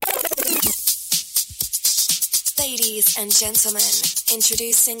Ladies and gentlemen,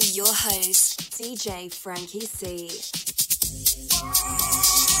 introducing your host, DJ Frankie C.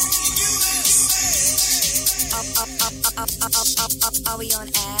 Are we on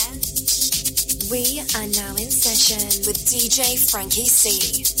air? We are now in session with DJ Frankie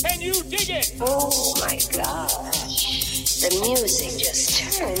C. Can you dig it? Oh my gosh. The music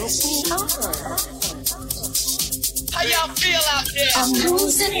just turns me on. How y'all feel out there? I'm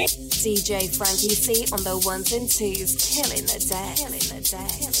losing it. DJ Frankie C on the ones and twos, killing the day, killing the day,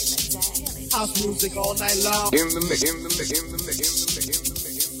 killing the day. House music all night long. In the mix.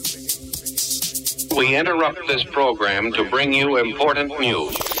 We interrupt this program to bring you important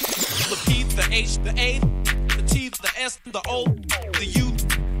news. The P, the H, the A, the T, the S, the O, the U,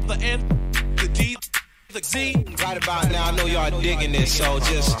 the N, the D, the Z. Right about now, I know y'all digging this, so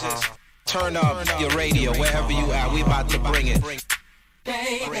just turn up your radio wherever you at. We about to bring it.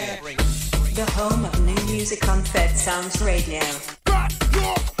 Baby. The home of new music on Fed Sounds Radio. Got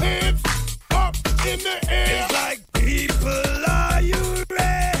your hands up in the air. It's like, people, are you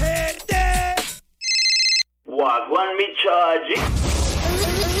ready? What one me charge?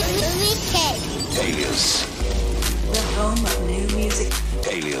 Alias. The home of new music.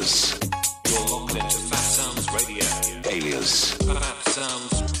 Alias. You're locked into Fat Sounds Radio. Alias. Fat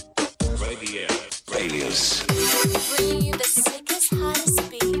Sounds Radio. Alias. Bring you the sickest, hottest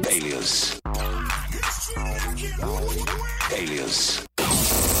beats. Alias. Alias.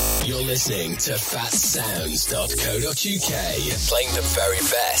 You're listening to fatsounds.co.uk, playing the very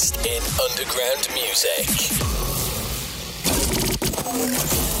best in underground music.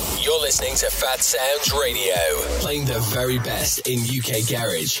 You're listening to Fat Sounds Radio, playing the very best in UK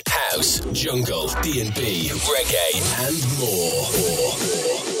garage, house, jungle, D&B, reggae, and more.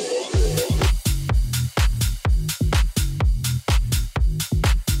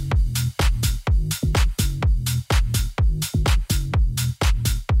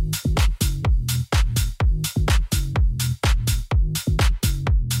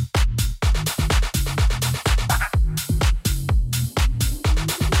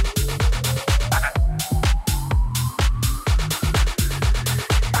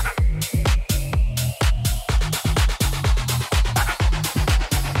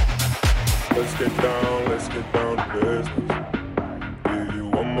 Let's get down to business. Give you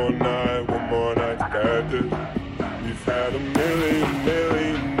one more night to get this. We've had a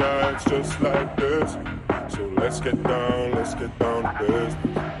million nights just like this. So let's get down to business.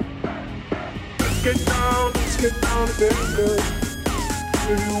 Let's get down to business.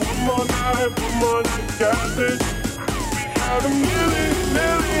 Give you one more night to get this. We've had a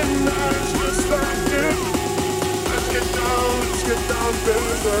million nights just like this. Let's get down to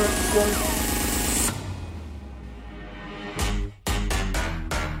business.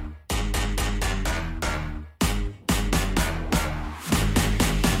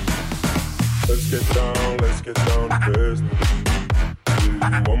 Let's get down to business. Give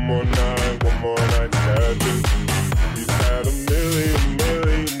you one more night to get this. We've had a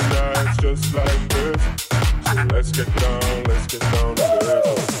million nights just like this. So let's get down to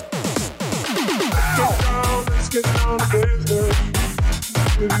business. Let's get down to business.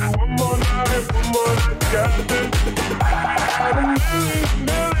 Give you one more night to get this. We've had a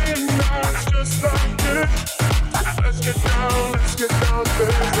million nights just like this. So let's get down to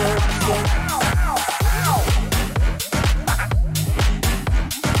business.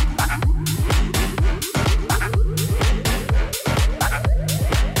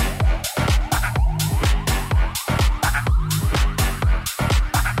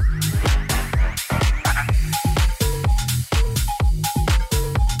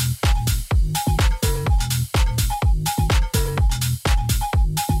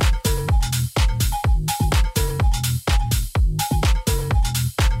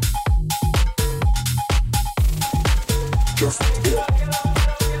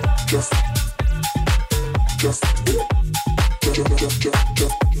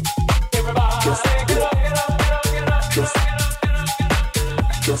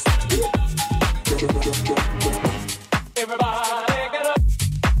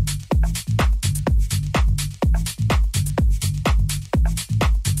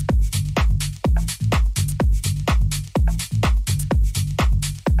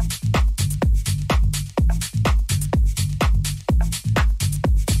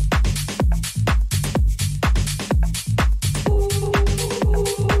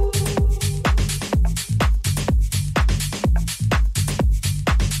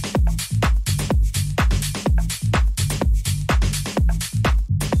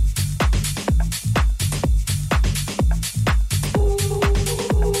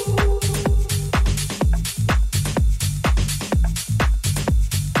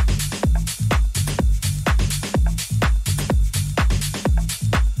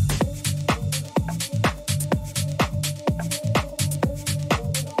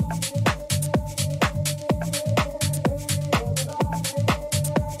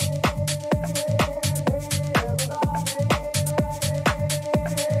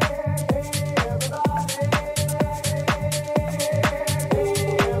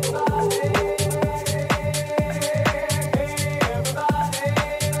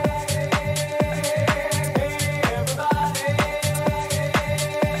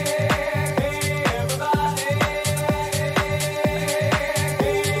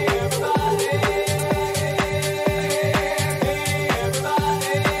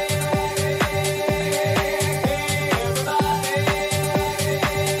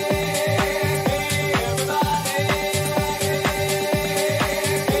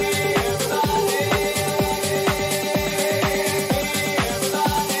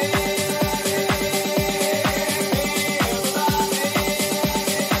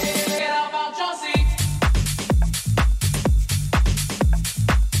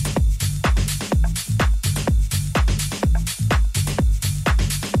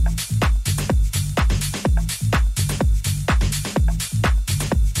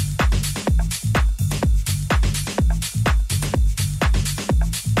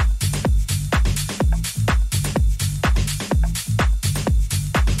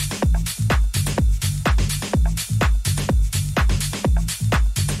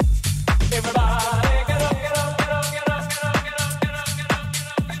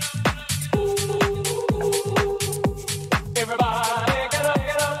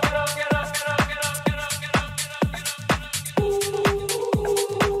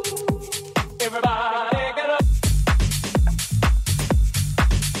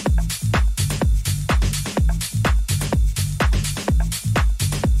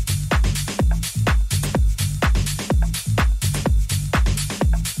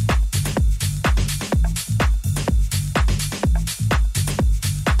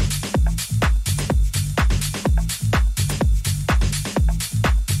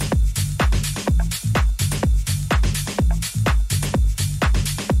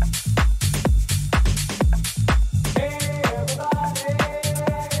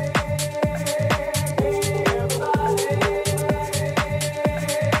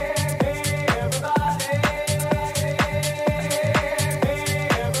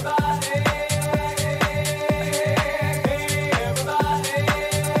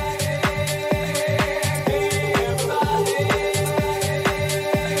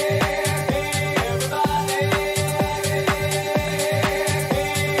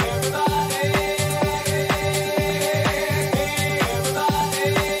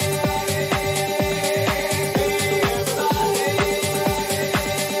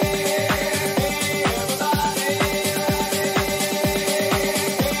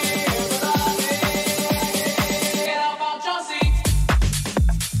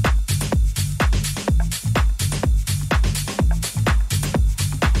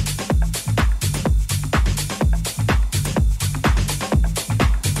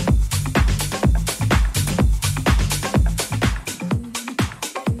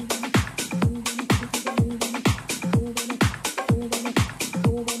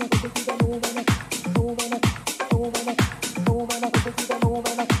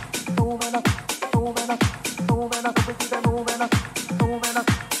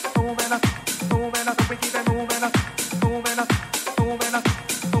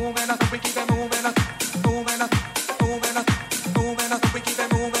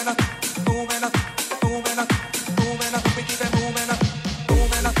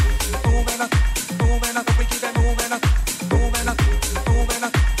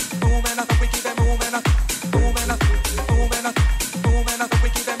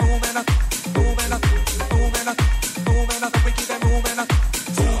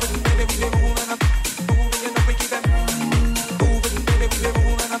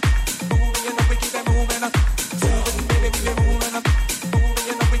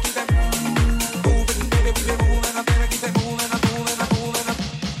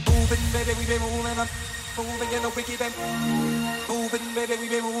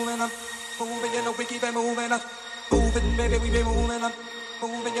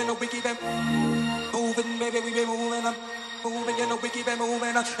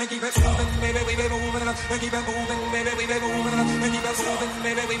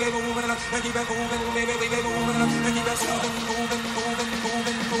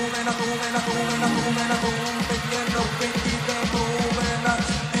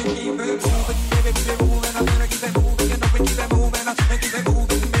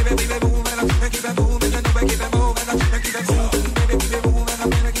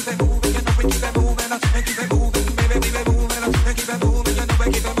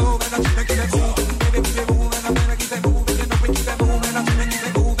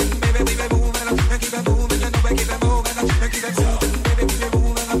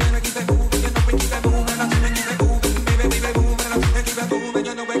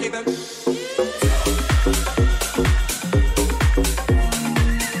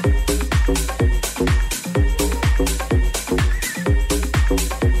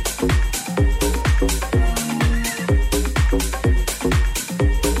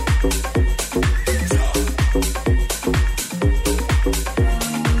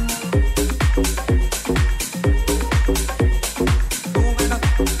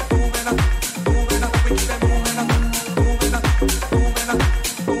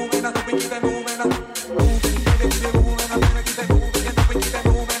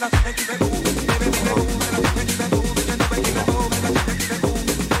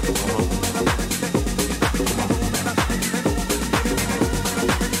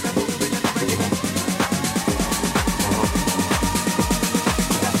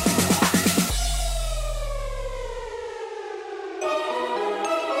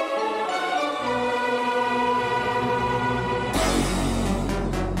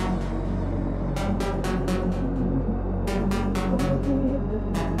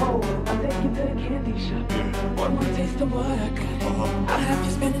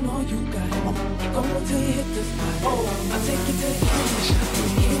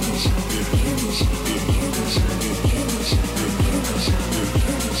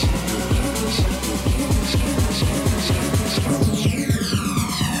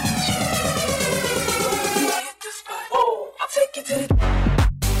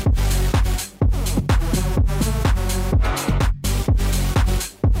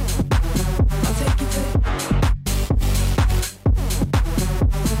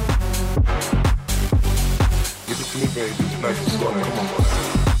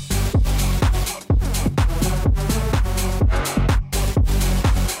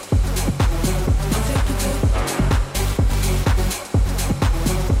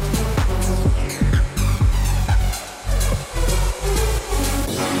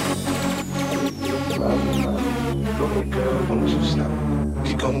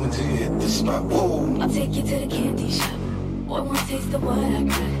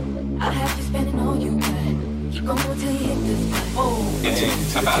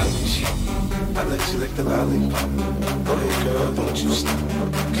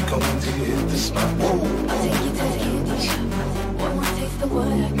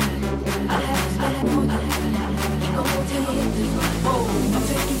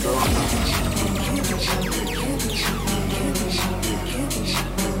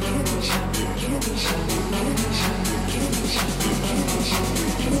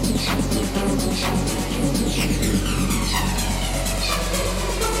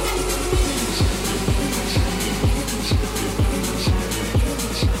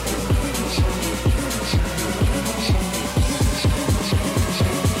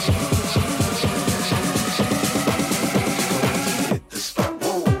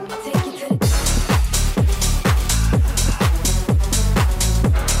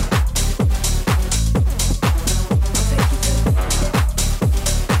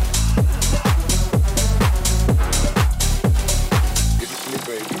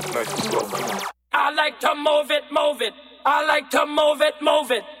 I like to move it, move it. I like to move it,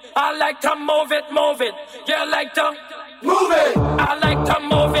 move it. I like to move it, move it. You like to move it. I like to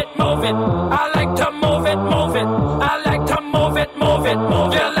move it, move it. I like to move it, move it. I like to move it, move it.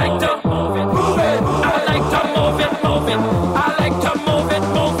 You like to move it, move it. I like to move it, move it. I like to move it,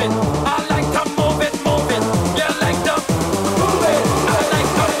 move it. I like to move it, move it. You like to move it. I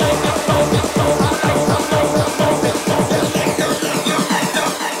like to move it, move it. I like to move it, move it.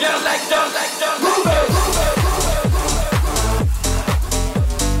 You like to move it.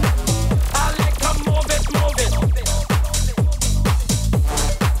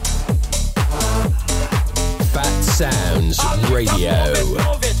 Sounds Radio.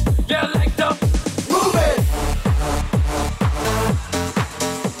 Move it, you like to move it.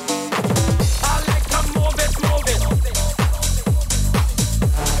 I like to move it, move it.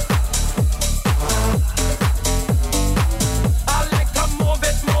 I like to move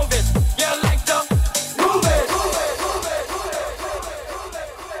it, move it. You like to move it.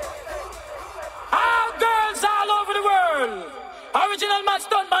 All girls all over the world. Original man,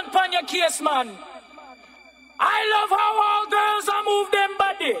 stuntman, pan your case, man. I love how all girls are move them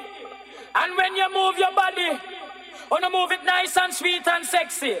body. And when you move your body, wanna move it nice and sweet and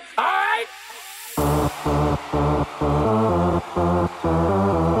sexy. Alright?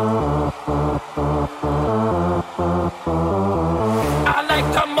 I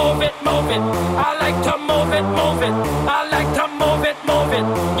like to move it, move it. I like to move it, move it. I like to move it, move it.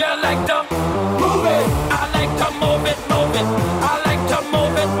 You like to move it. I like to move it, move it. I like to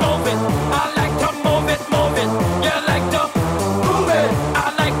move it, move it. I like to move it, move it. You like to move it. I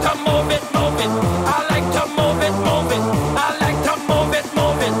like to move it, move it. I like to move it, move it. I like to move it,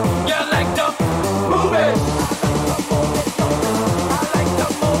 move it. You like to move it. I like to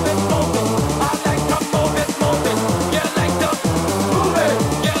move it, move it. I like to move it, move it. You like to move it.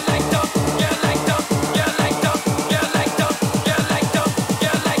 You like to, you like to, you like to, you like to, you like to,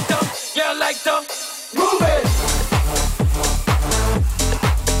 you like to, you like to move it.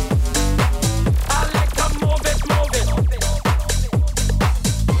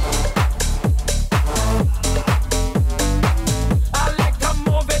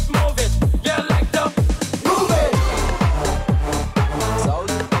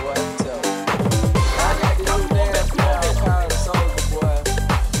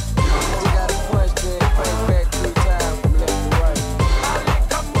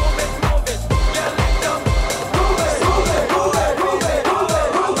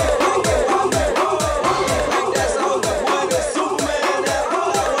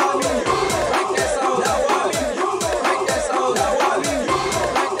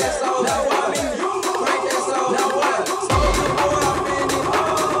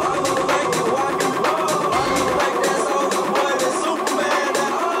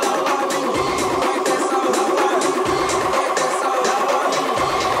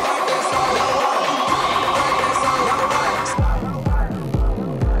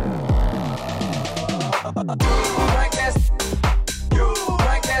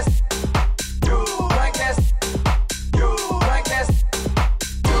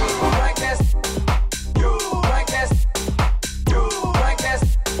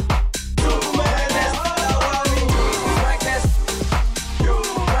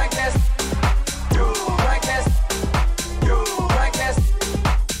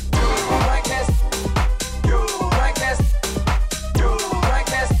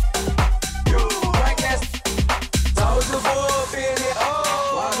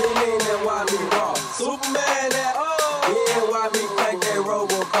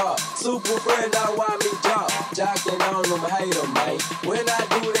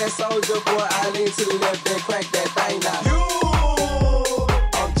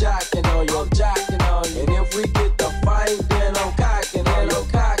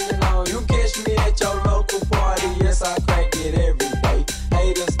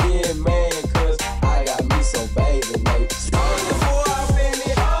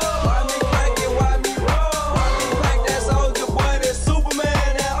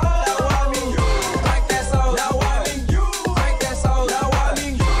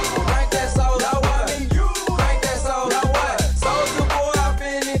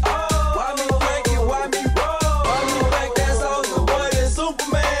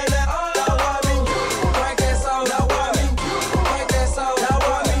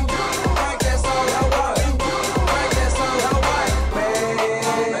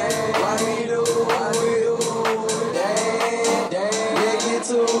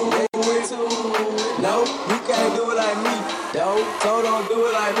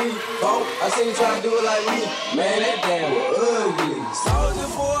 Man, that damn ugly. Soulja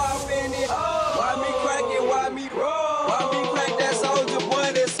Boy, I been it.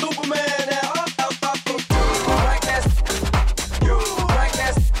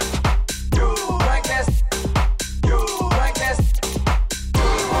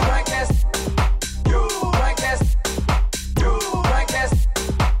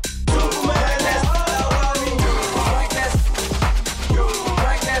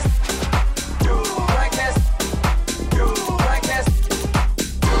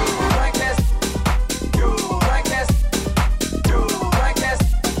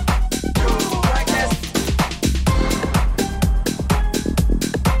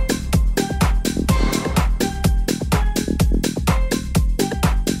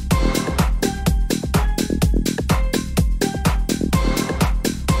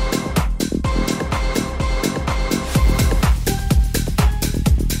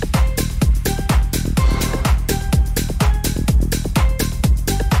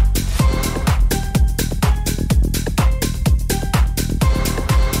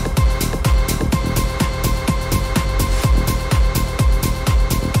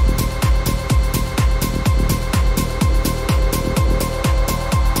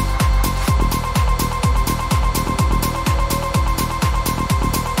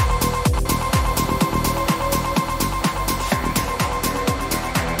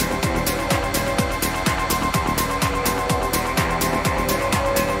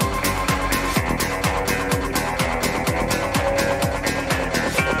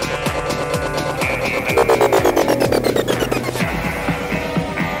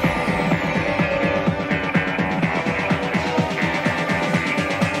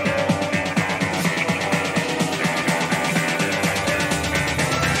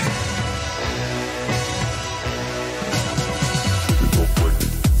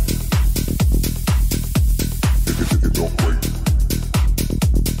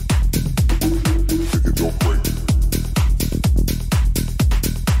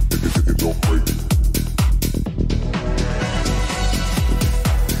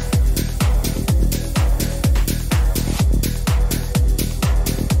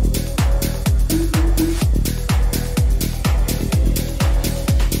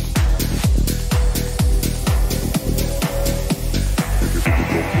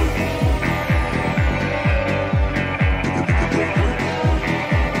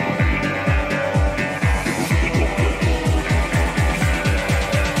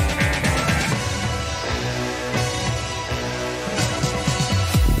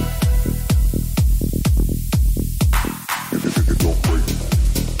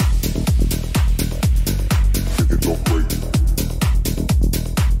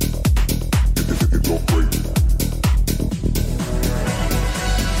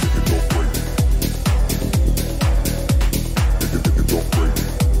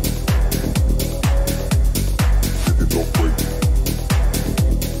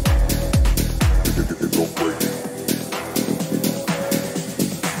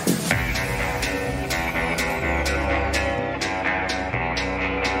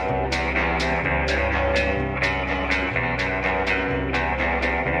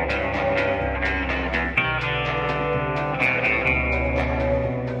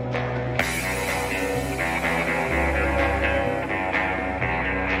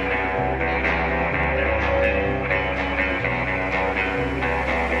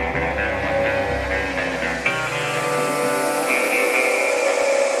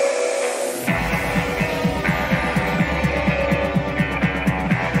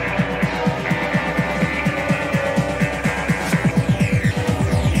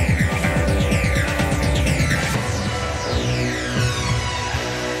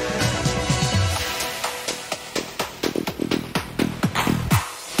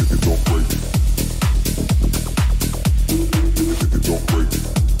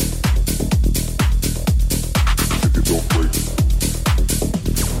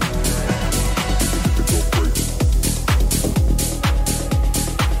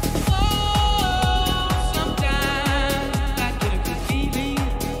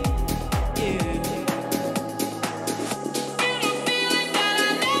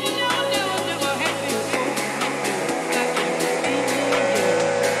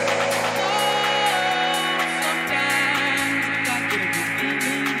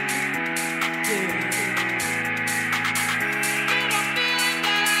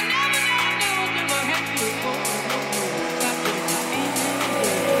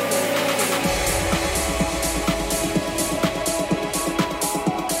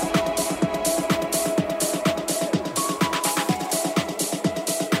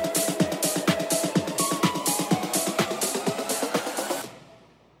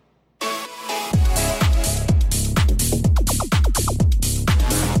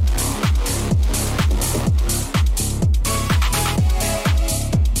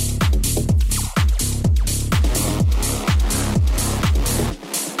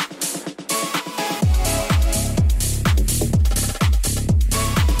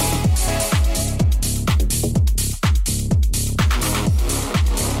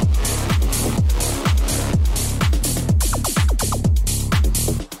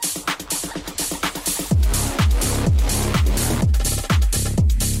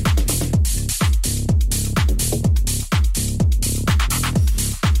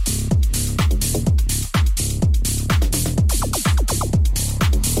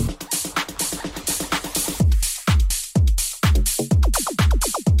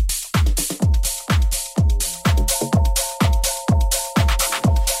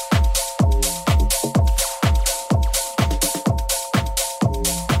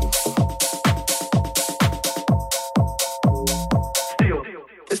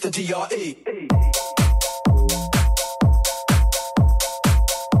 DRE.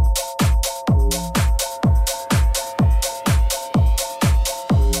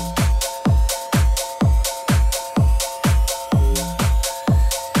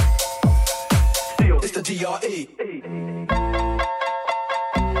 It's the DRE.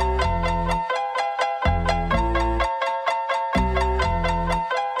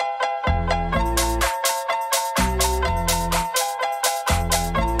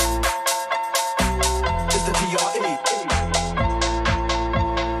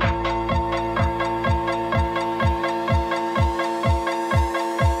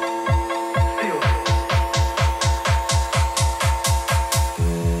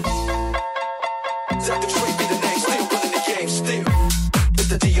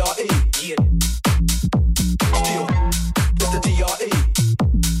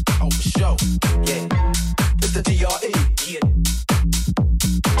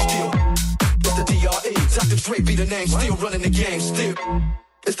 Still running the game, still.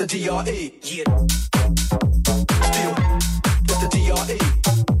 It's the DRE. Yeah. Still. It's the DRE.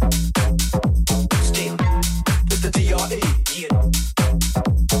 Still. It's the DRE. Yeah.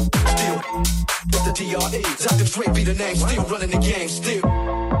 Still. It's the DRE. Dr. Dre be the name, still running the game, still.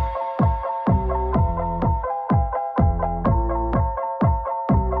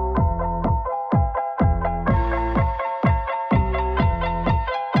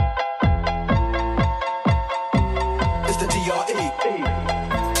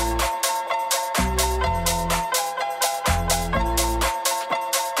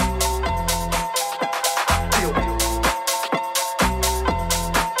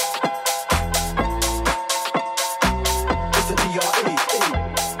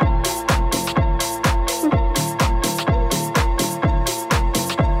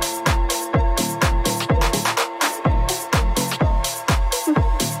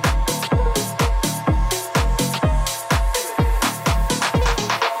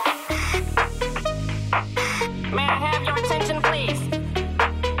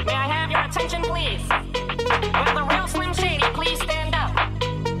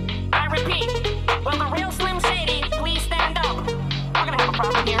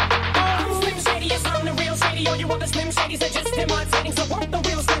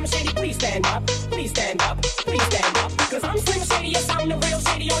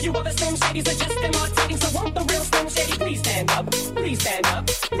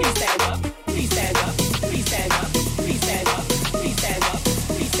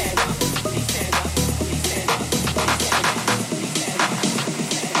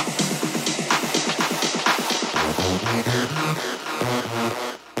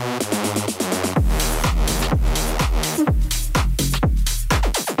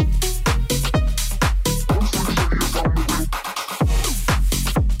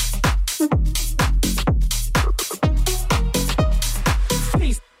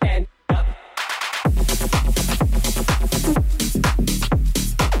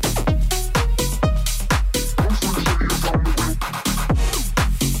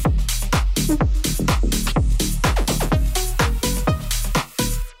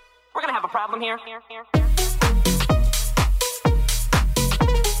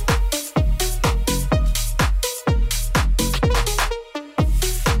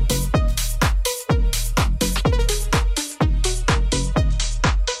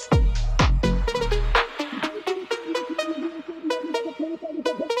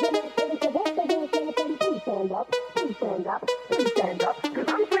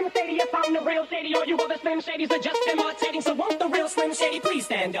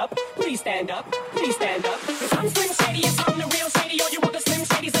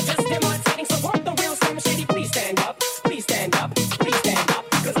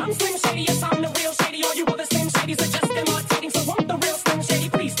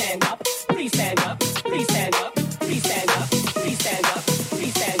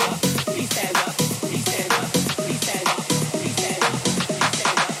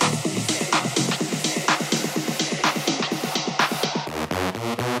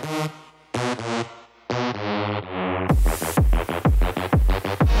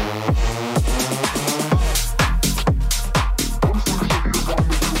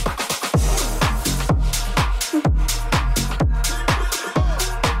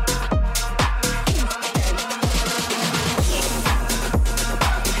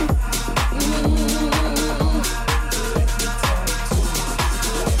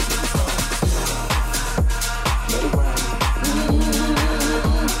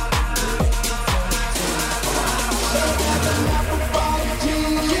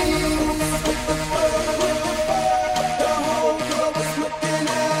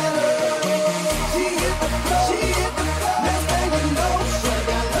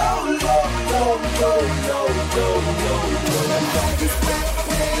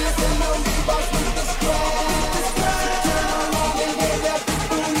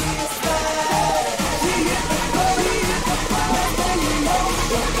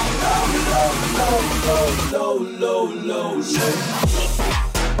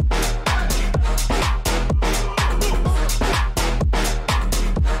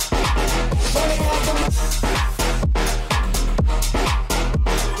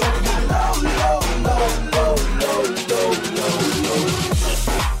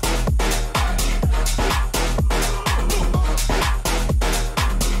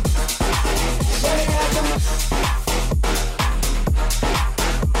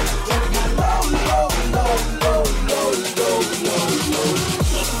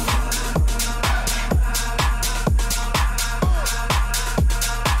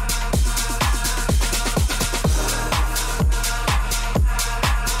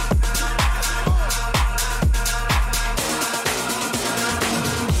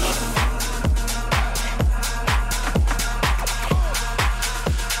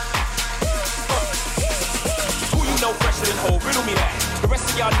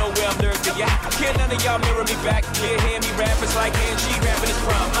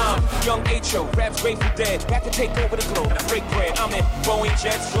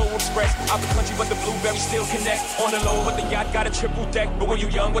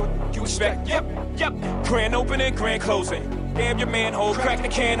 Grand closing. Damn your manhole, crack the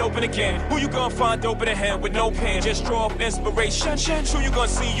can open again. Who you gonna find open a hand with no pen? Just draw up inspiration. Who you gonna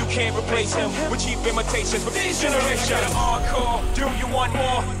see you can't replace him with cheap imitations from this generation? Hardcore, do you want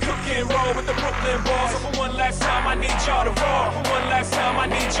more? Cook and roll with the Brooklyn Balls. So for one last time, I need y'all to roar. For one last time, I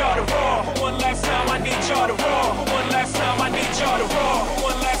need y'all to roar. For one last time, I need y'all to roar. For one last time, I need y'all to roar. For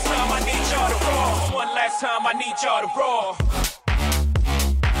one last time, I need y'all to roar. For one last time, I need y'all to roar.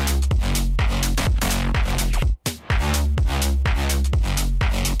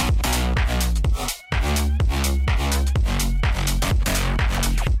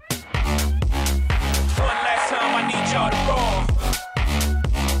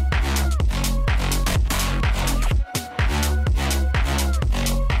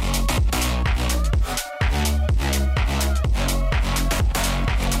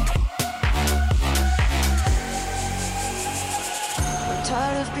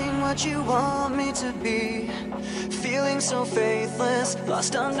 So faithless,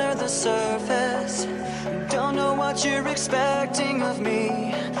 lost under the surface. Don't know what you're expecting of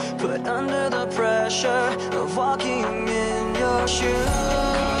me, put under the pressure of walking in your shoes.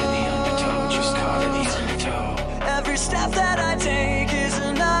 Caught in the undertow, just caught in the undertow. Every step that I take is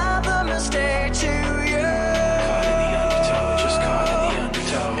another mistake to you. Caught in the undertow, just caught in the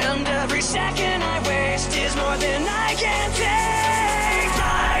undertow. And every second I waste is more than I can take.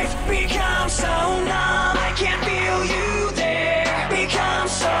 Life becomes so numb, I can't feel you. Become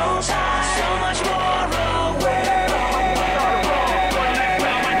so tired, so much more aware. One last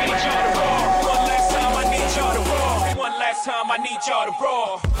time I need y'all to roar. One last time I need y'all to roar. One last time I need y'all to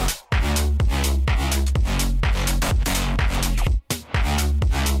roar.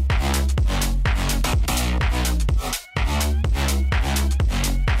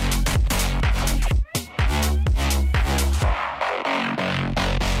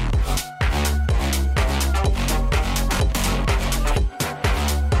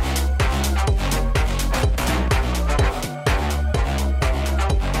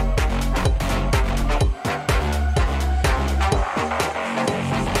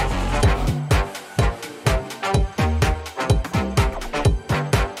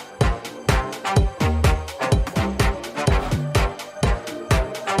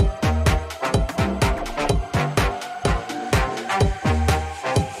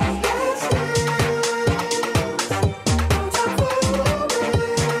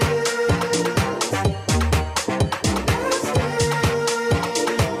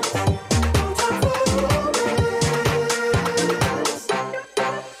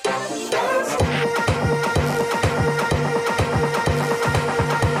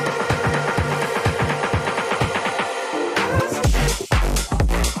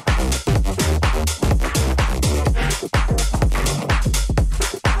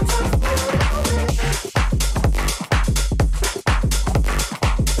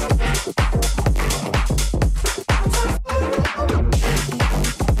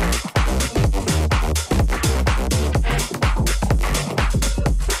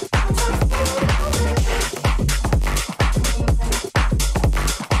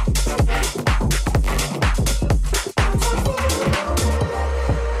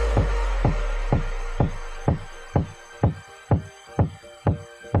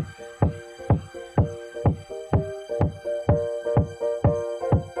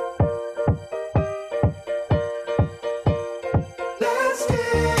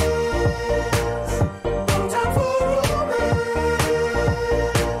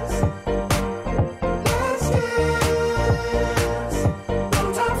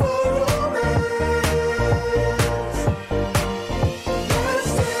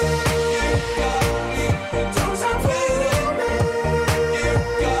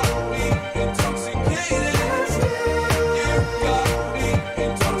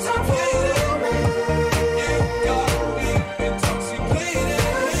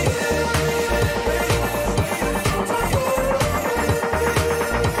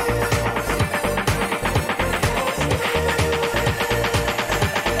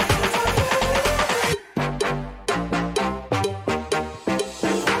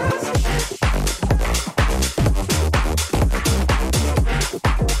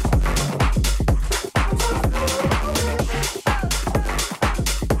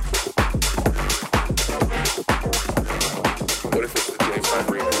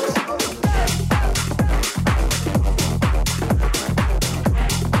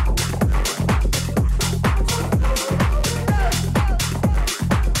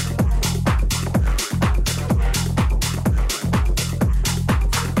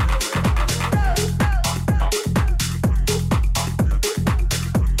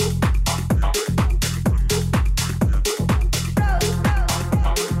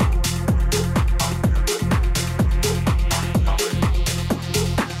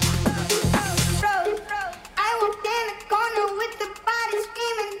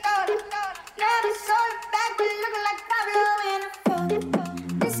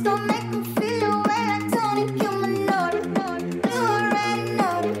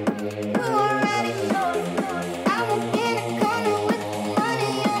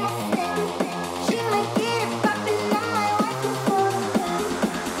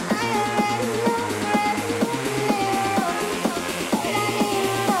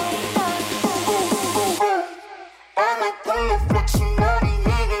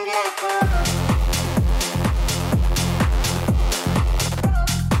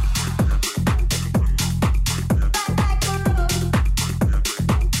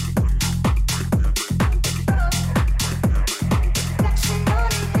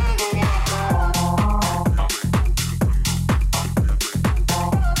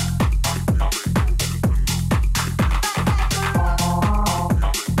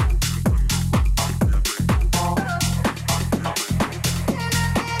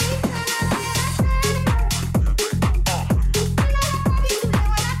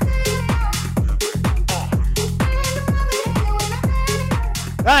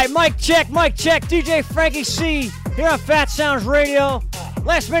 Mic check, DJ Frankie C here on Fat Sounds Radio.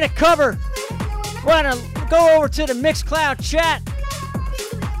 Last minute cover. We're gonna go over to the Mixcloud chat.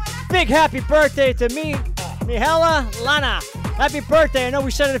 Big happy birthday to me, Mihela Lana. Happy birthday. I know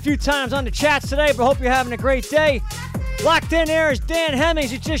we said it a few times on the chats today, but hope you're having a great day. Locked in there is Dan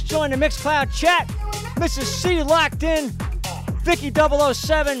Hemmings, who just joined the Mixcloud chat. Mrs. C locked in. Vicky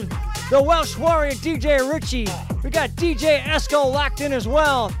 007. The Welsh Warrior DJ Richie. We got DJ Esco locked in as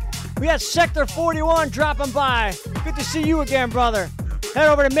well. We got Sector 41 dropping by. Good to see you again, brother. Head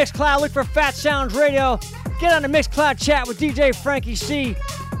over to Mixcloud, look for Fat Sounds Radio. Get on the Mixcloud chat with DJ Frankie C.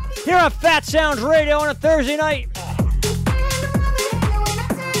 Here on Fat Sounds Radio on a Thursday night.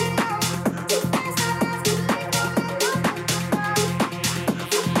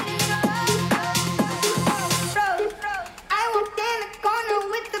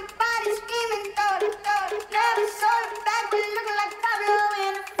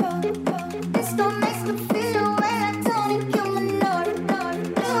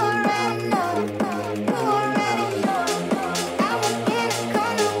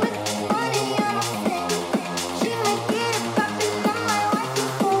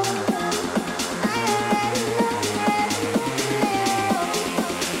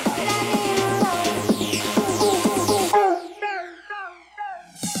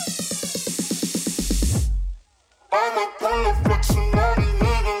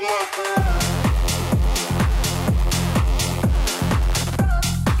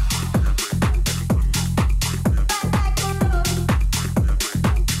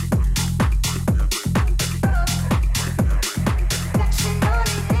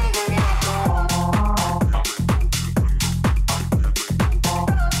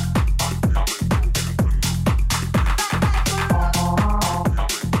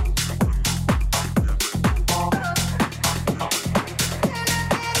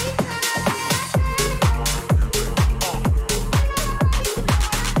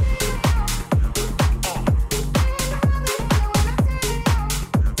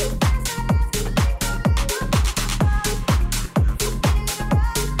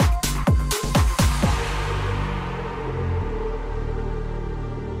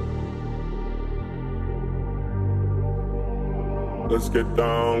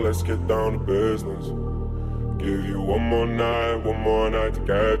 Let's get down to business. Give you one more night to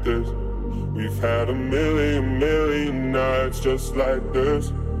get this. We've had a million nights just like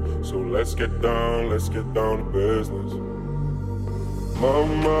this. So let's get down to business.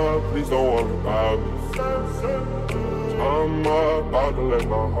 Mama, please don't worry about me. I'm about to let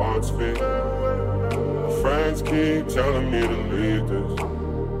my heart speak. Friends keep telling me to leave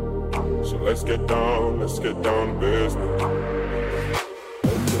this. So let's get down to business.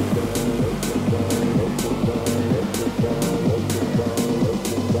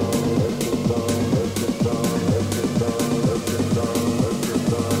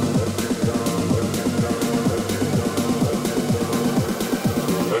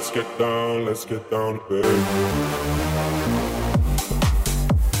 Let's get down to business.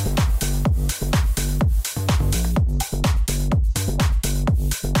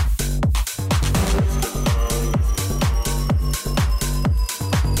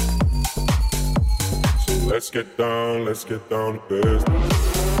 Let's get down to business.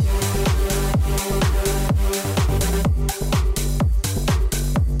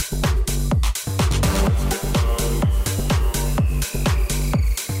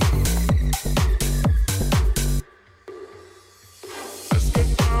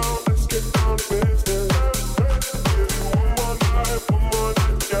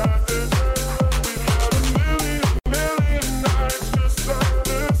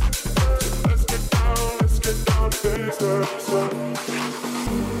 This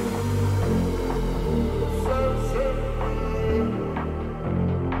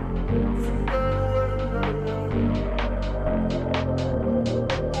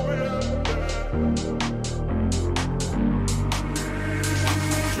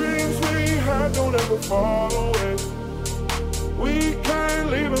don't ever fall away. We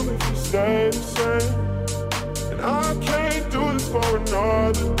can't leave them if we stay the same. And I can't do this for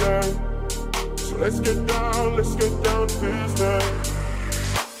another day. So let's get down to business.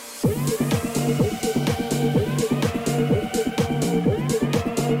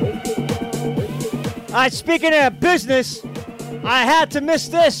 Alright, speaking of business, I had to miss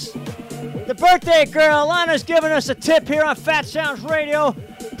this. The birthday girl, Alana's giving us a tip here on Fat Sounds Radio.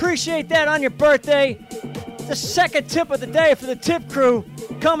 Appreciate that on your birthday. The second tip of the day for the tip crew,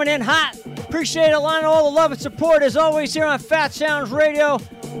 coming in hot. Appreciate Alana, all the love and support as always here on Fat Sounds Radio.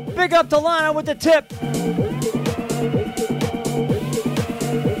 Big up to Alana with the tip.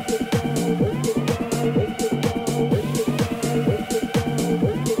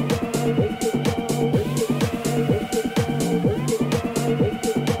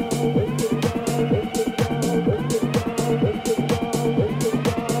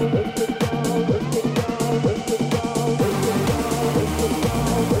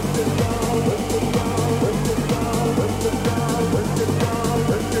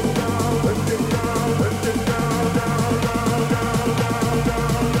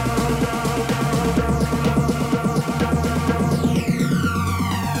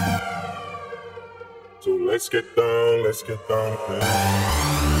 Let's get down to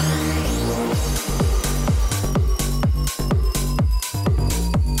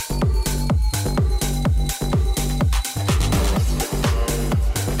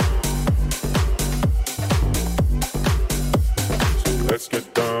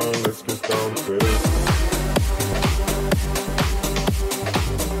business.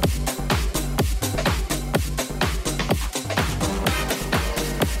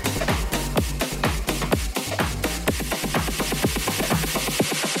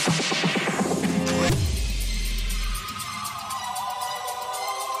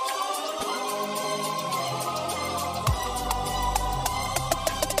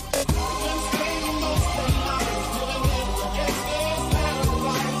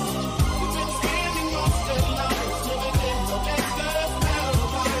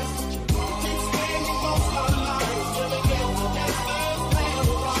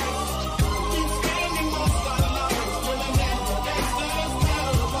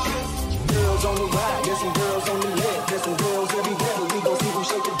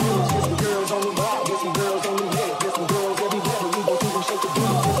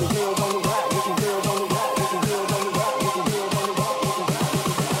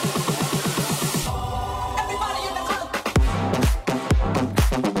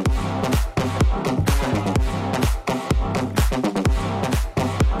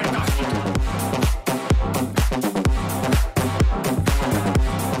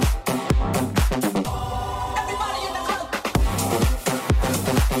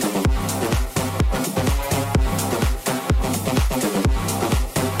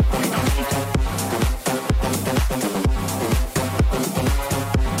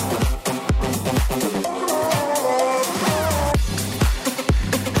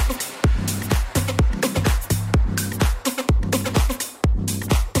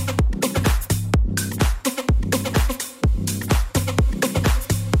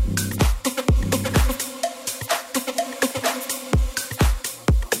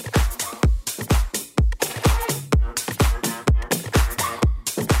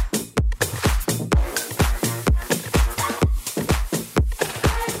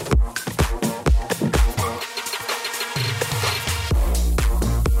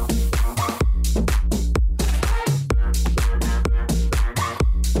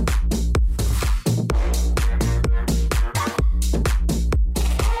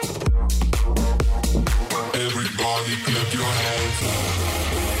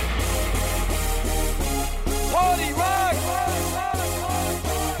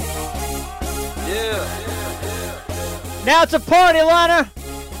 Now it's a party, Lana.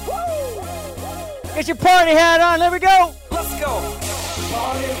 Get your party hat on. There we go. Let's go.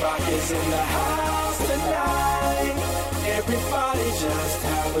 Party rock is in the house tonight. Everybody just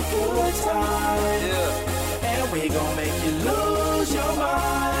have a good time. Yeah. And we gon' make you lose your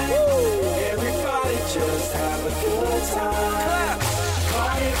mind. Everybody just have a good time.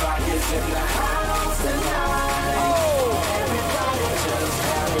 Party rock is in the house tonight. Everybody just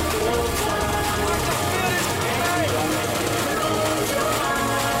have a good time. And we gon' make you lose your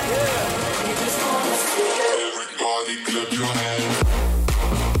mind. Yeah. We just wanna see everybody clap your hands.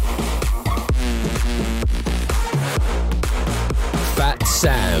 Fat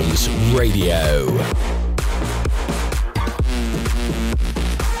Sounds Radio.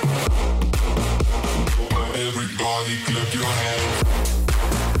 Everybody clap your hands.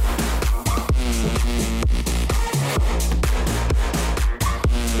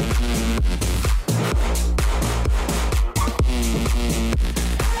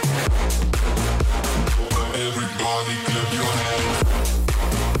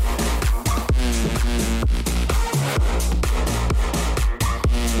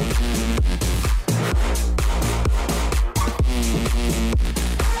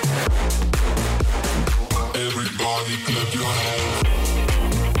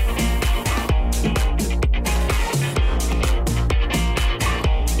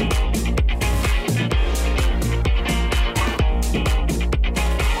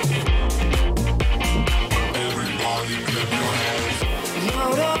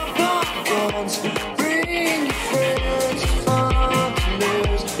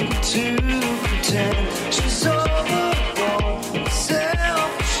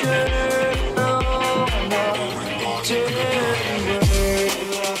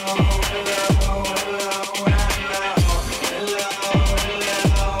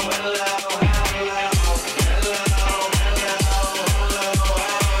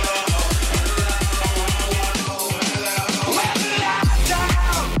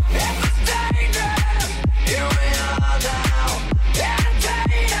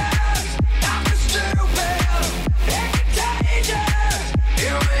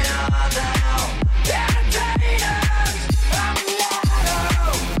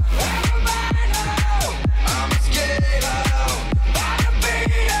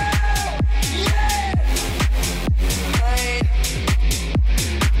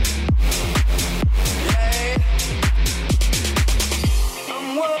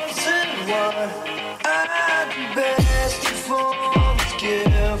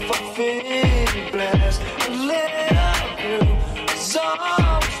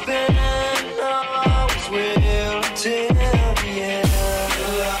 been always will till the end.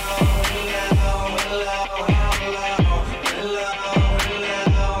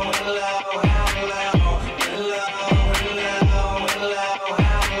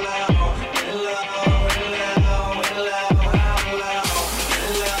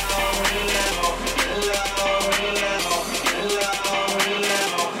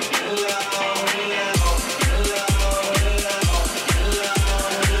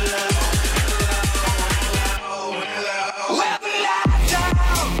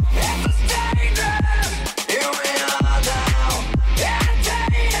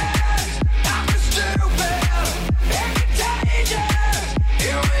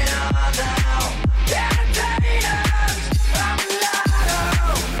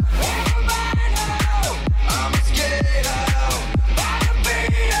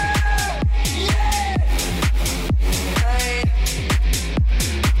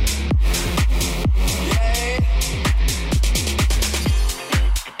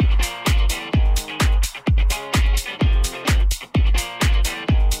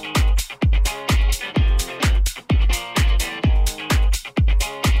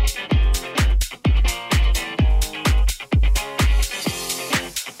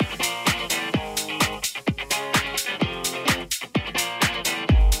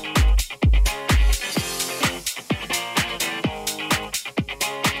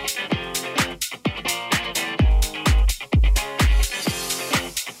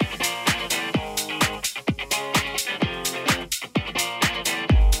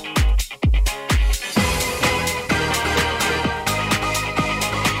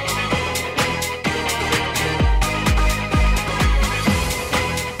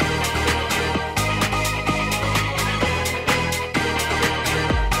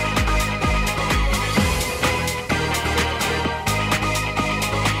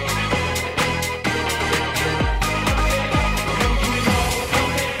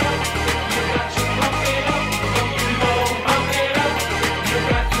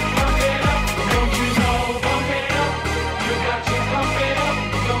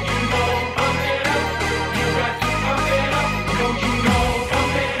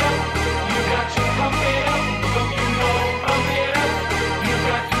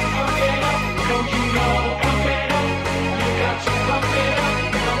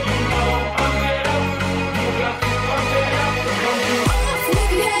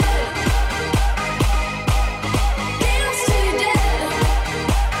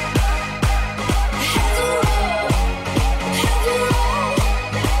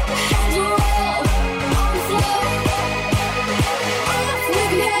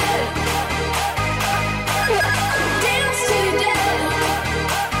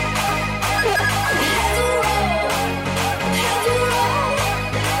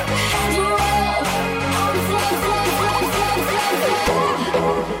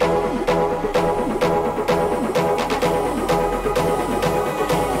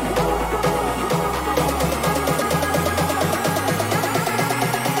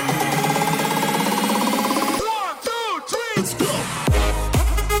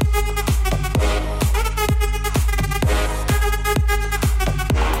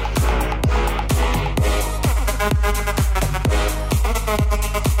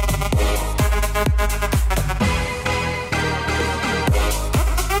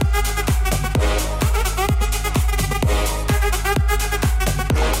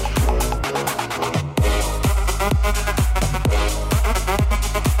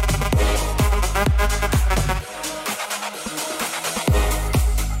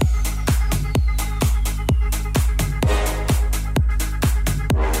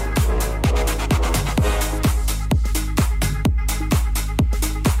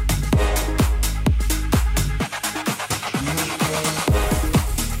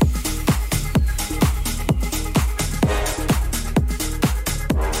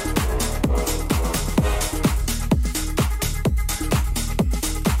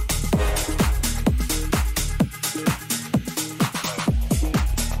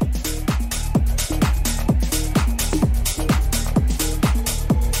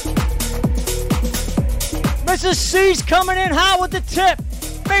 Mrs. C's coming in hot with the tip.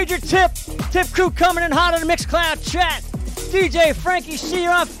 Major tip. Tip crew coming in hot on the Mixcloud chat. DJ Frankie C,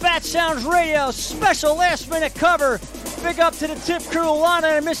 you're on Fat Sounds Radio. Special last minute cover. Big up to the tip crew,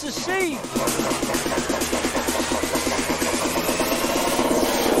 Alana and Mrs. C.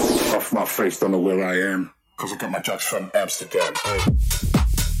 Off my face, don't know where I am, because I got my drugs from Amsterdam.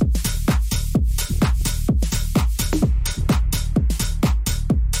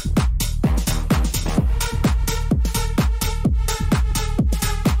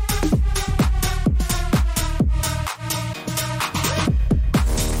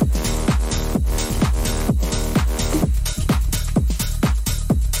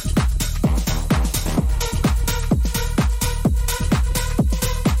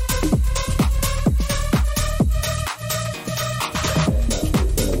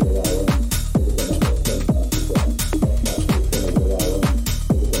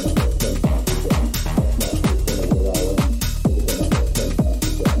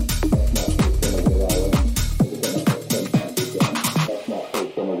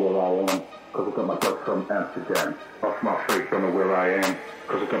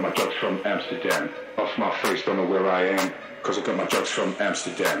 Amsterdam. Off my face, don't know where I am, cause I got my drugs from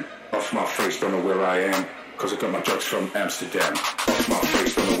Amsterdam. Off my face, don't know where I am, cause I got my drugs from Amsterdam. Off my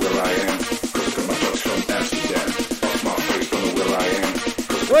face, don't know where I am, cause I got my drugs from Amsterdam. Off my face, don't know where I am.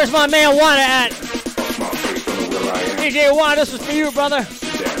 Where's my man Wanda at? Off my face, don't know where I am. DJ Wanda, this was for you, brother. Off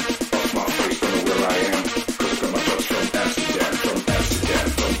my face, don't know where I am, cause I got my drugs from Amsterdam, from Amsterdam,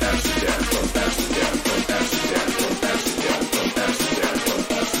 from Amsterdam, from Amsterdam, from Amsterdam, from Amsterdam, from Amsterdam, from Amsterdam, from Amsterdam, from Amsterdam, from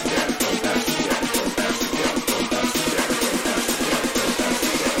Amsterdam,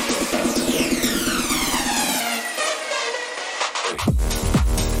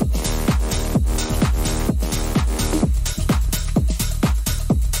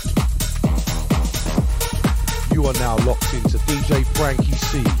 You are now locked into DJ Frankie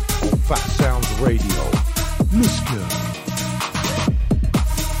C on Fat Sounds Radio. Let's go.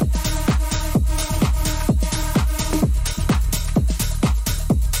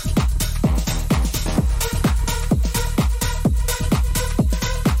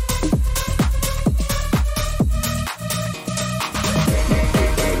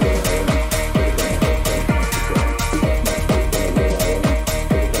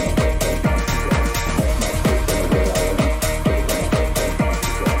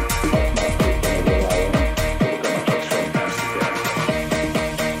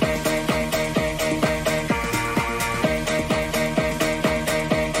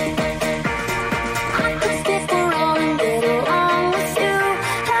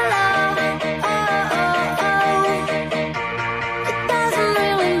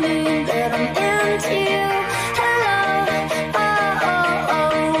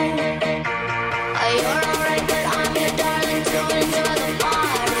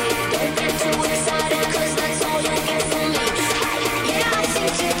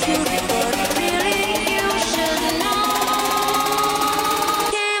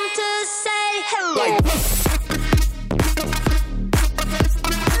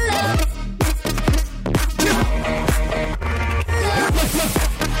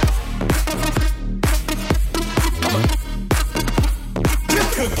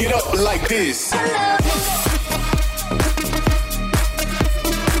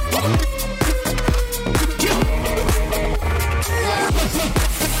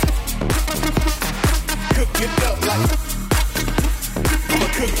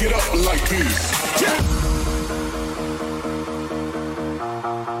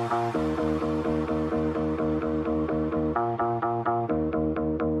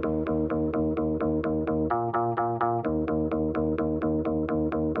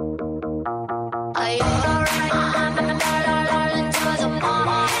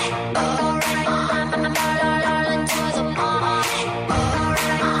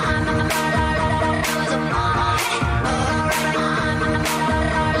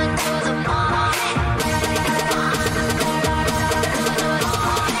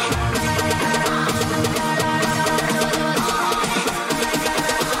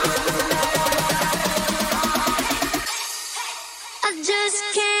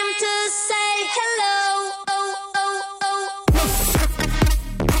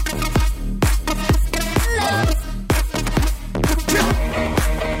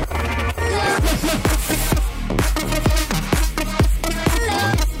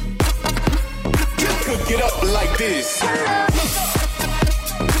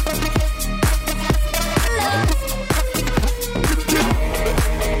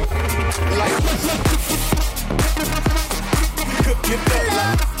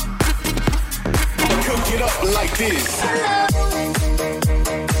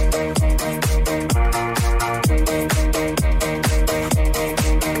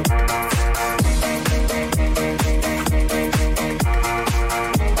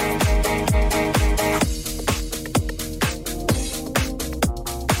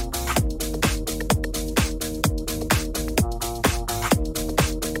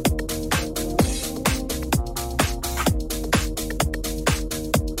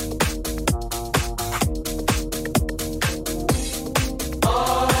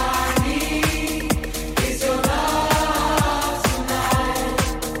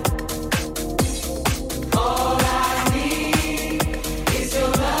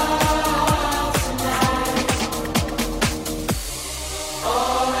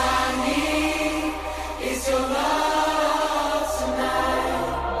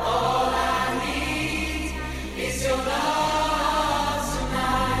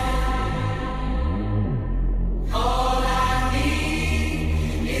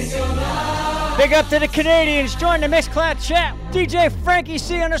 Big up to the Canadians. Join the Mixcloud chat. DJ Frankie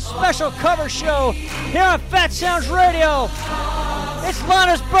C on a special cover show here on Fat Sounds Radio. It's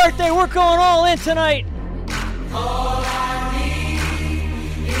Lana's birthday. We're going all in tonight. All I need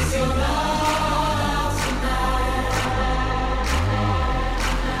is your love tonight.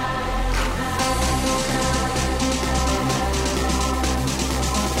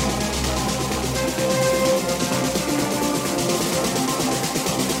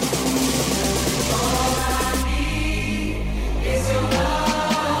 All I need is your love.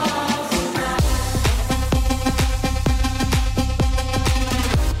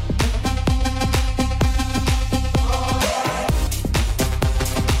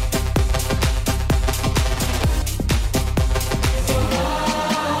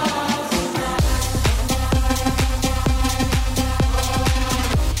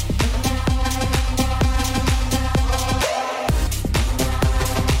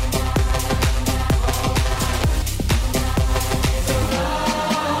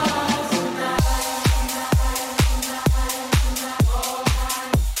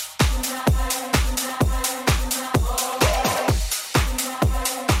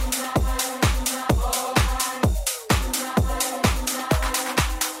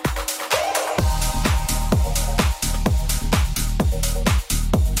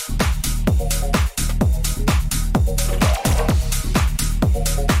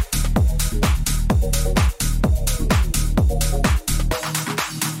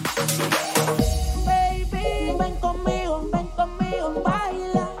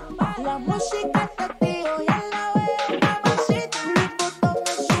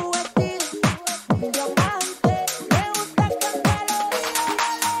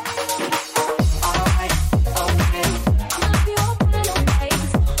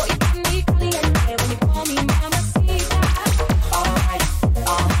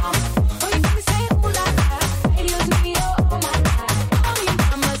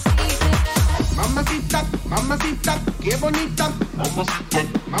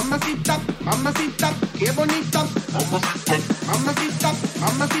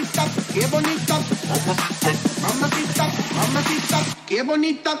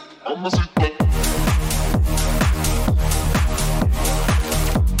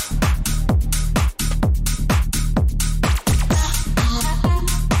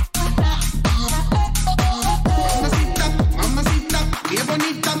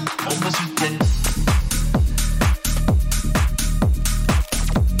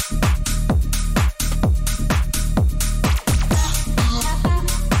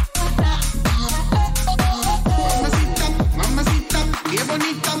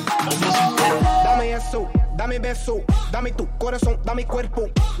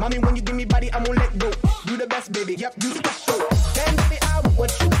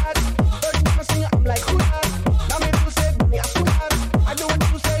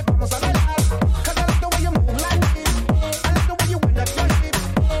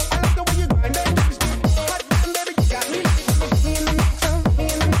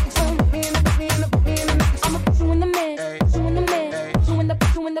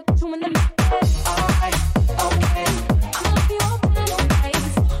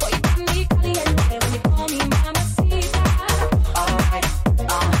 Alright.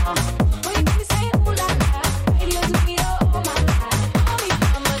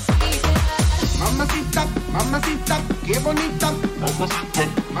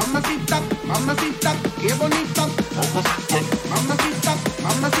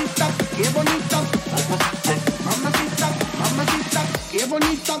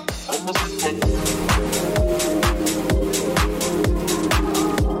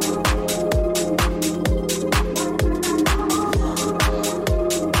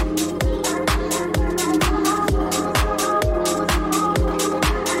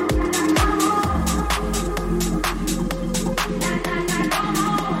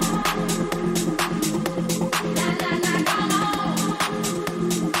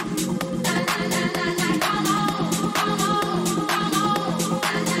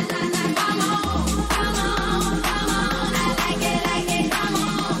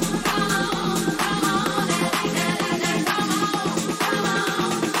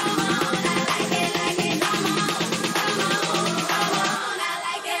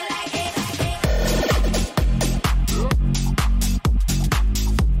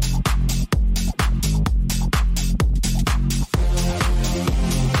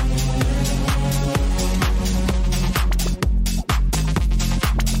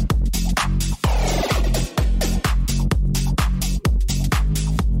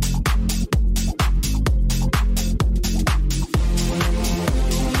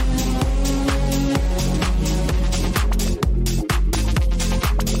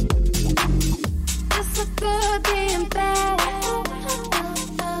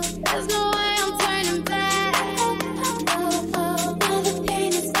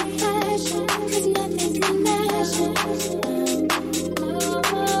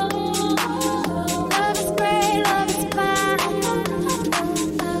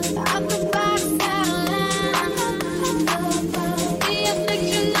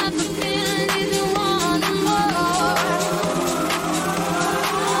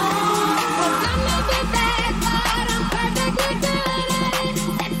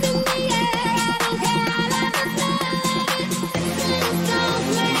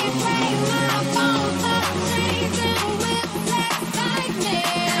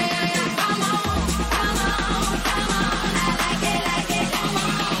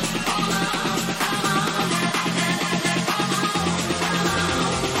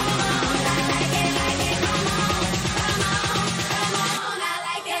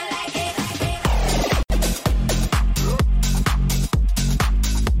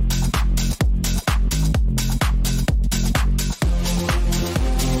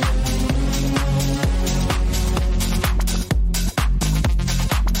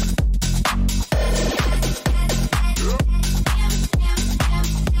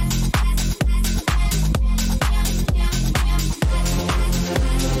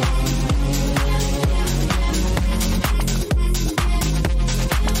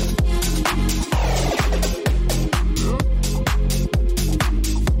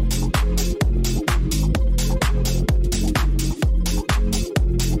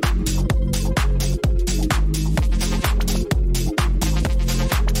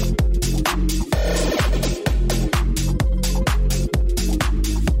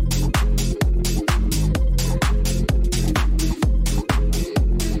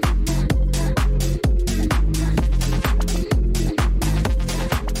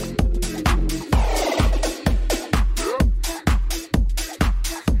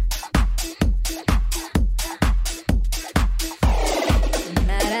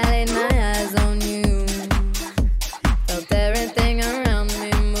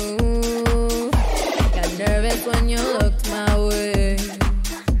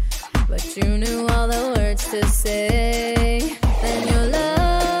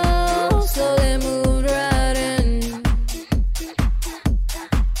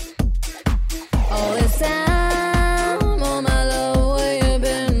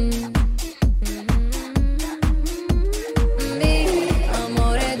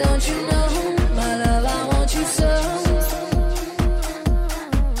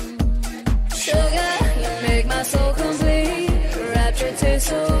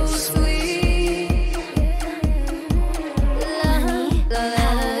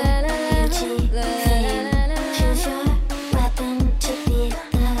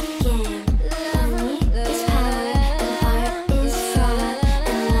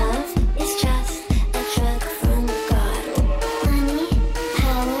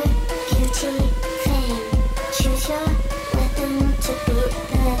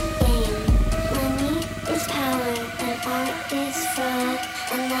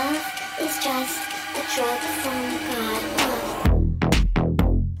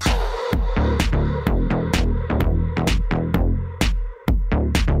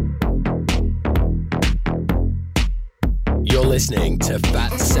 listening to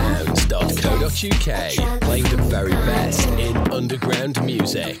fatsounds.co.uk, playing the very best in underground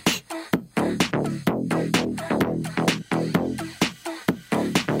music.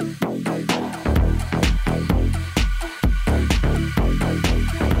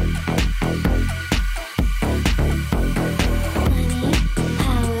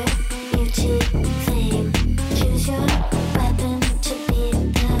 Power,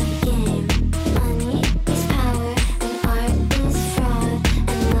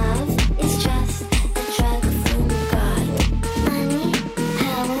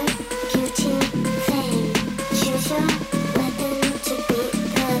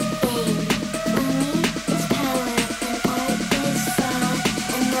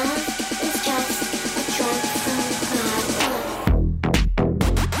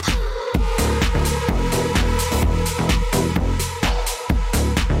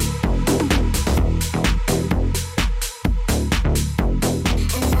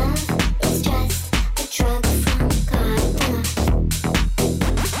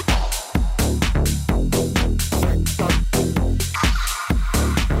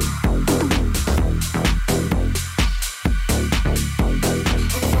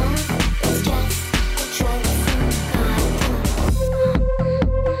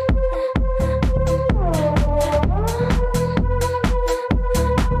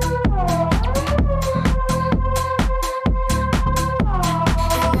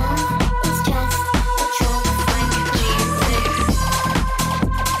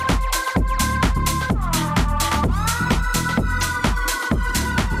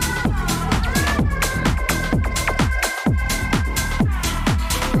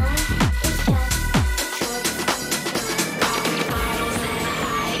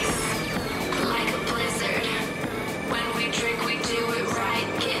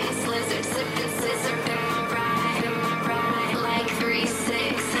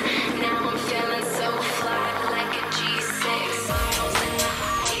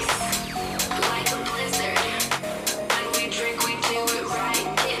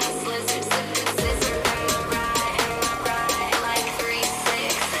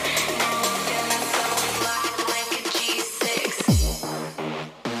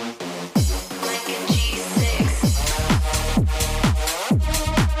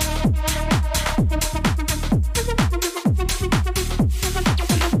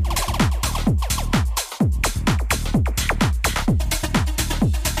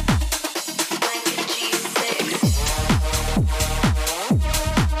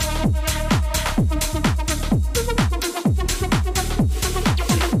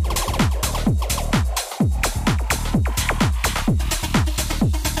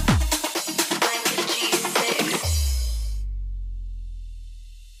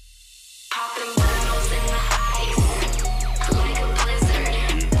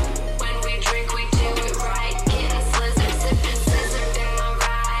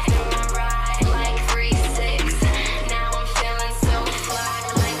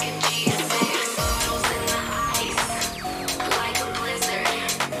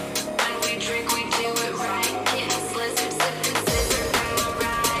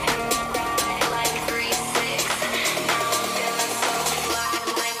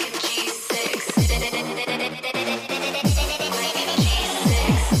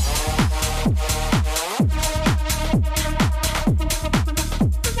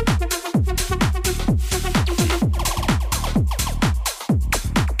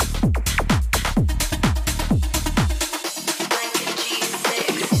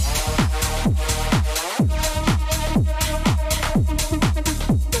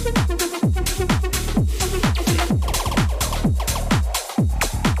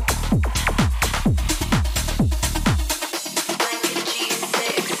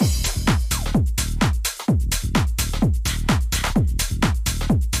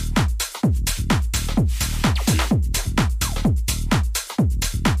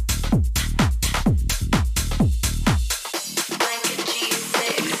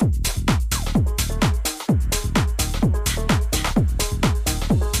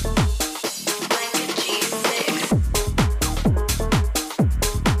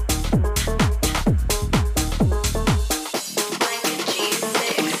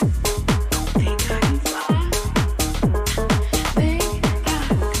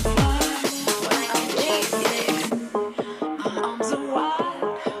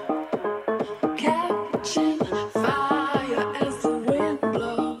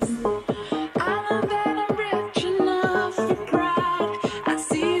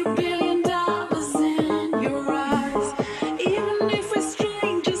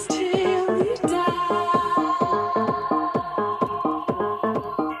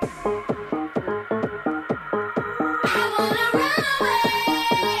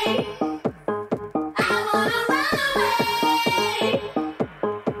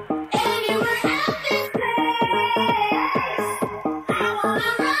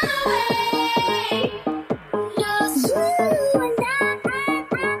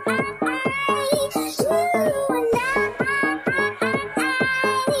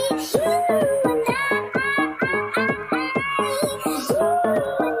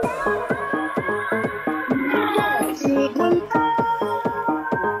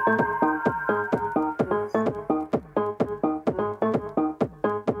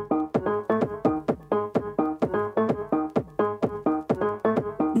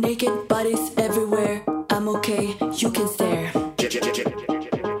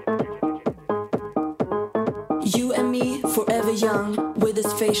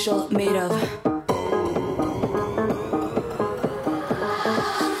 facial made of?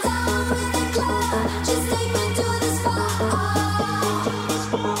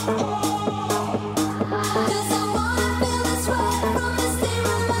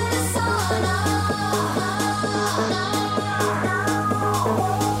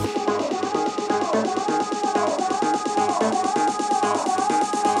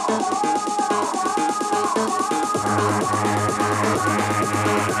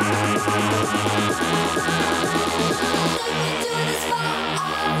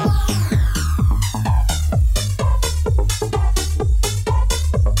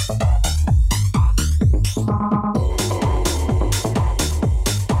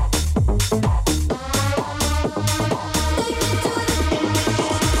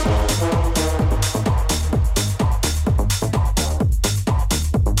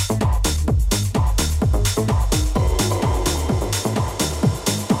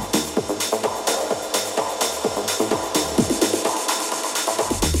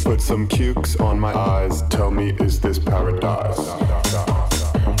 Some cukes on my eyes, tell me, is this paradise?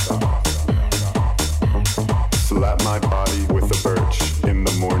 Slap my body with a birch, in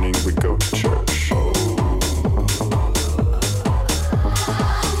the morning we go to church.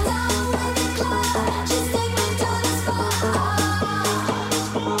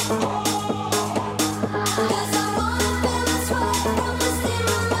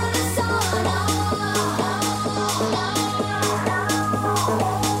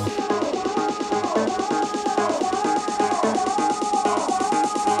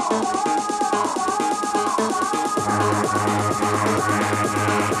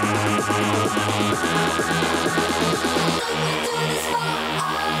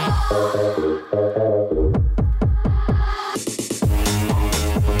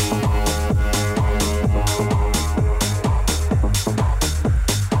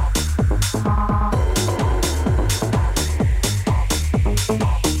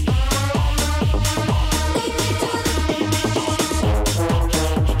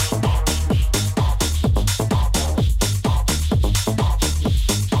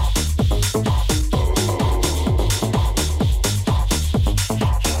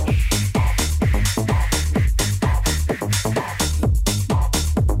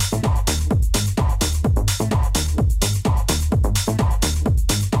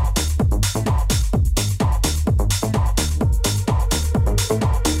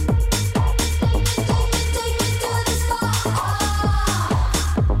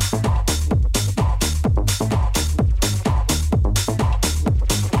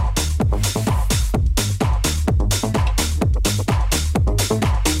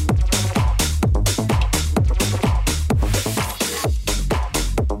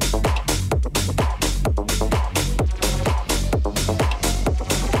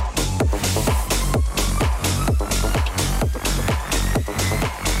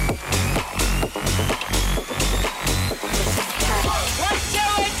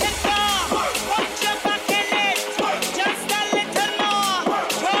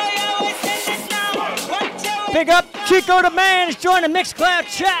 Big up Chico the Man is joining the Mixcloud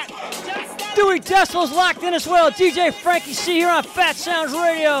chat. Dewey Decibel's locked in as well. DJ Frankie C here on Fat Sounds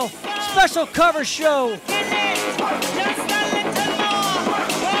Radio. Special cover show.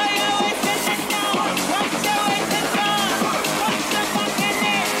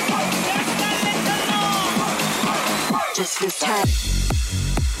 Just this time.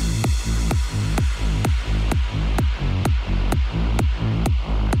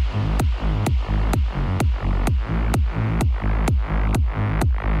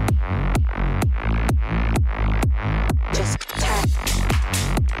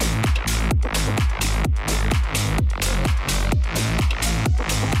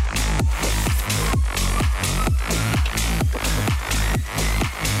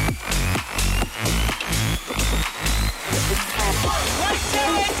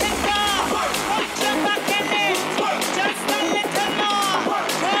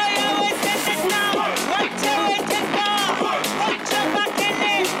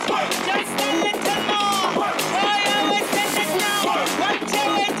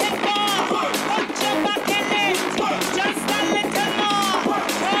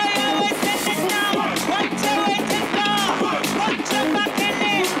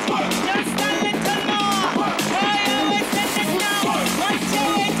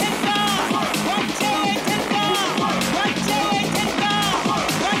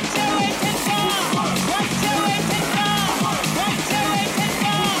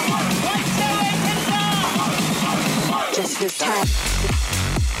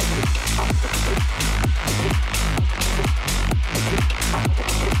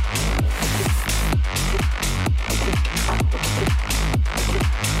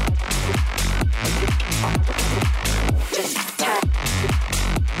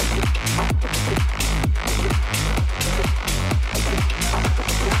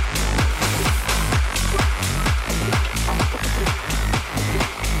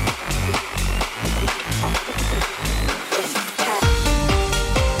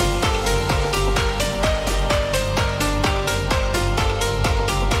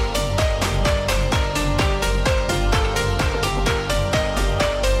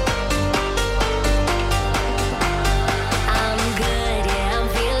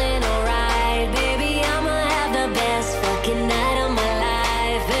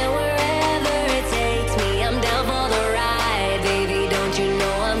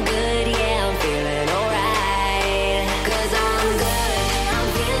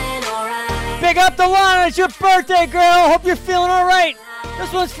 Big up the line. It's your birthday, girl. Hope you're feeling all right.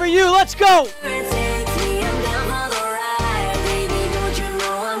 This one's for you. Let's go.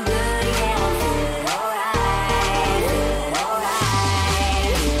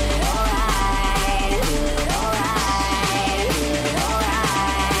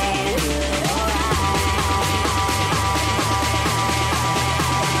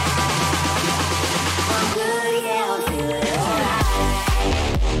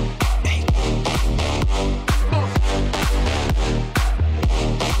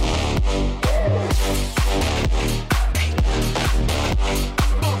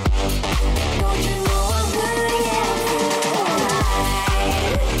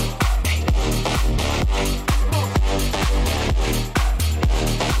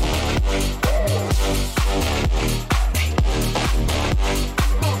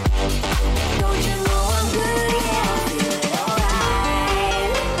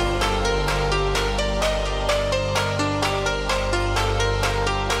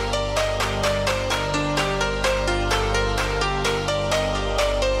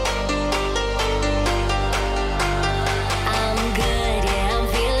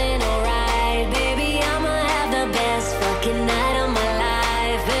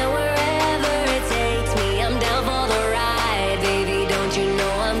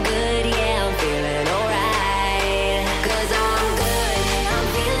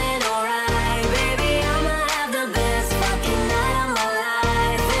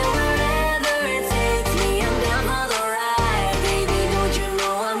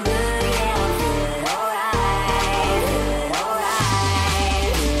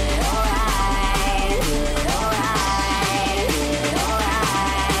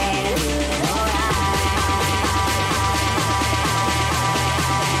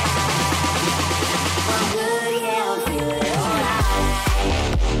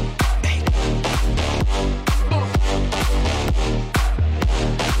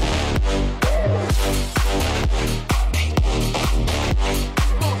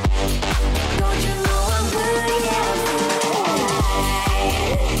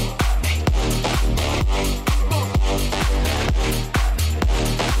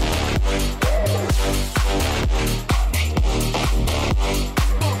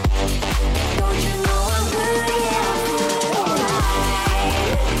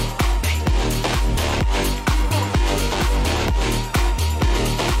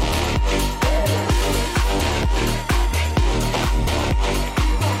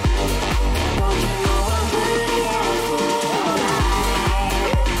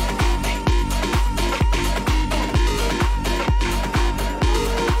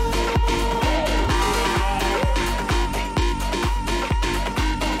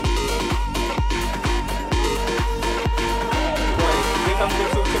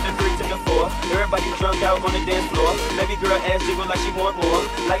 out on the dance floor. Maybe girl ass jiggle like she want more.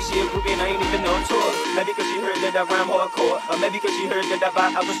 Like she a groupie and I ain't even on tour. Maybe cause she heard that I rhyme hardcore. Or maybe cause she heard that I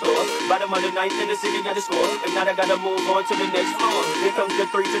buy out the store. Bottom of the ninth in the city got the score. If not I gotta move on to the next floor. Here comes the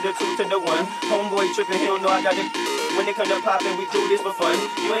 3 to the 2 to the 1. Homeboy tripping, he don't know I got it. When they come to poppin', we do this for fun.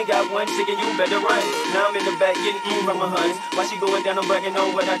 You ain't got one chicken, you better run. Now I'm in the back getting eaten from my huns. While she going down, I'm bragging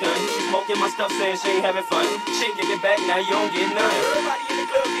on what I done. She smoking my stuff, saying she ain't having fun. Shit, give it back, now you don't get none. Everybody in the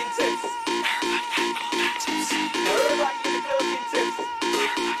club getting tips. Everybody in the club getting tips.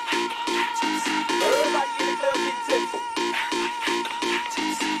 Everybody in the club getting tips.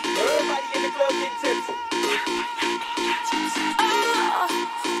 Everybody in the club getting tips. Oh,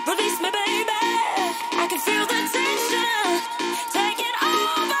 release me, baby. I can feel the tension taking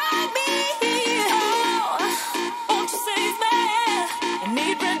over me. Oh, won't you save me? I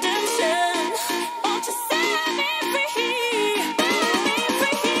need redemption. Won't you set me free?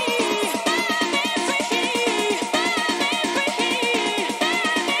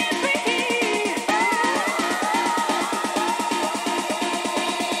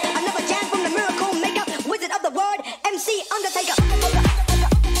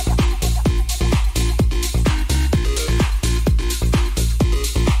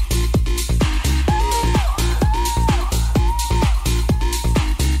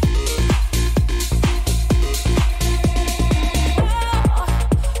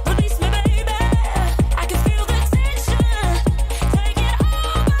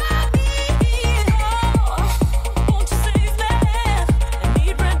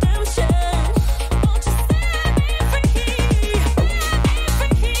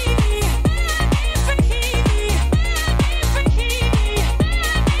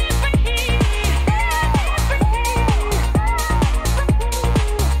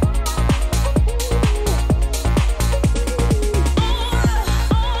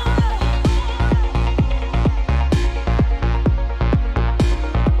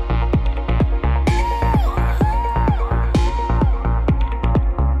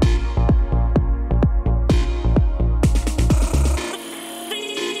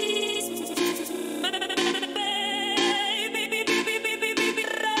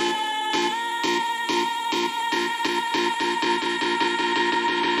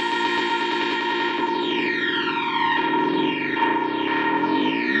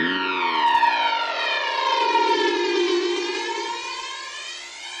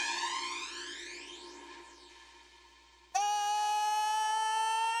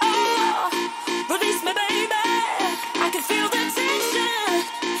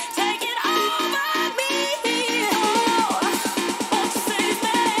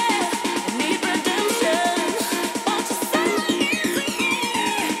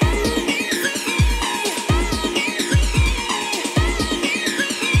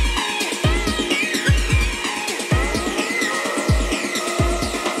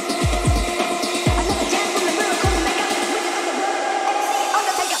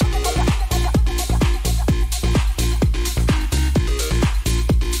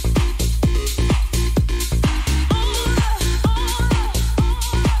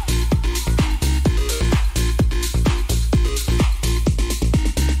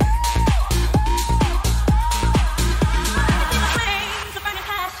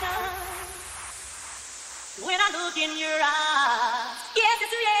 in your eyes. Yes,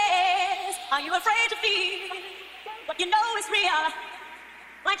 yes, yes. Are you afraid to feel what you know is real,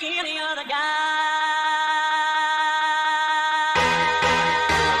 like any other guy?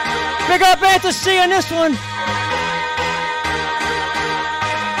 Big up Fantasy on this one.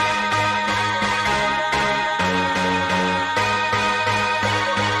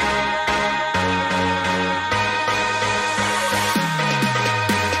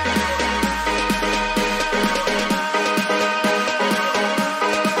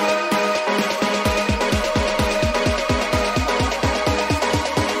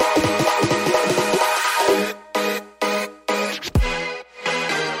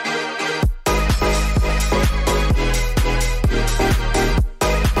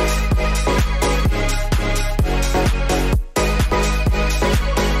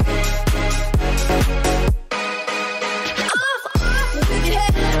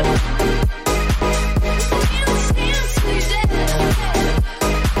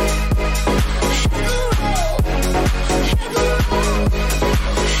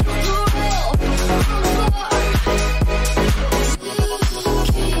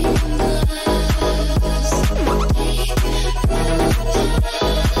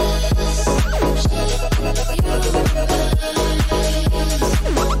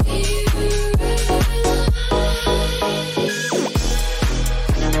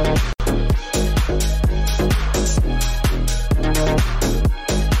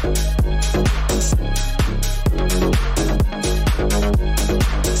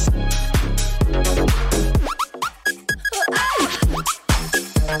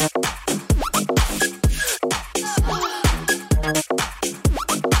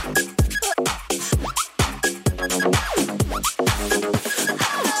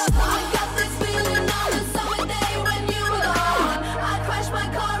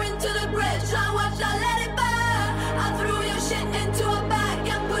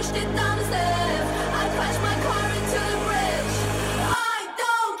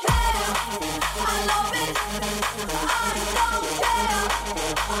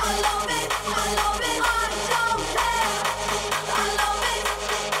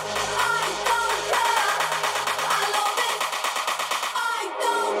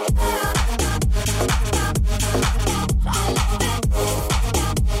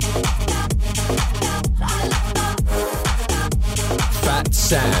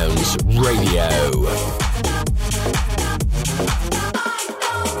 Sounds Radio.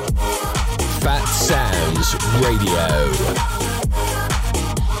 Fat Sounds Radio.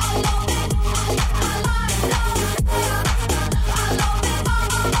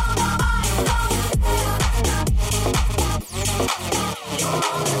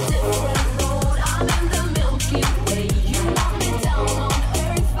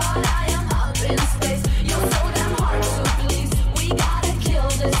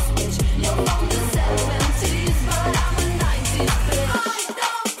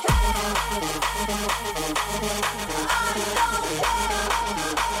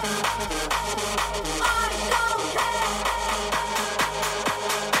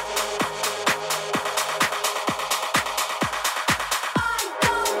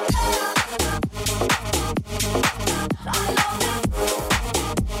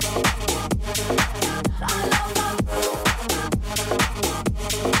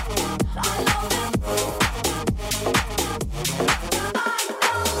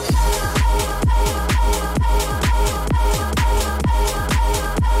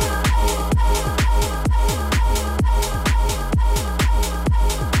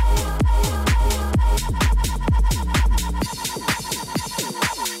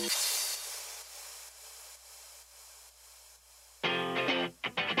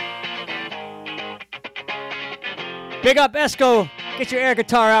 Big up Esco. Get your air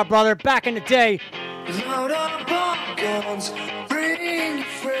guitar out, brother. Back in the day.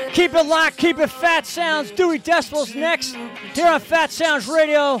 Keep it locked. Keep it Fat Sounds. Dewey Decibels next. Here on Fat Sounds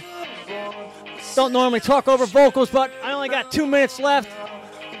Radio. Don't normally talk over vocals, but I only got 2 minutes left.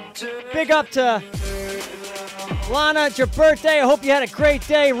 Big up to Lana. It's your birthday. I hope you had a great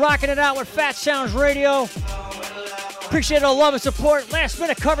day rocking it out with Fat Sounds Radio. Appreciate all the love and support. Last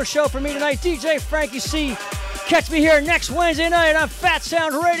minute cover show for me tonight. DJ Frankie C. Catch me here next Wednesday night on Fat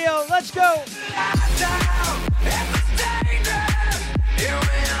Sounds Radio. Let's go.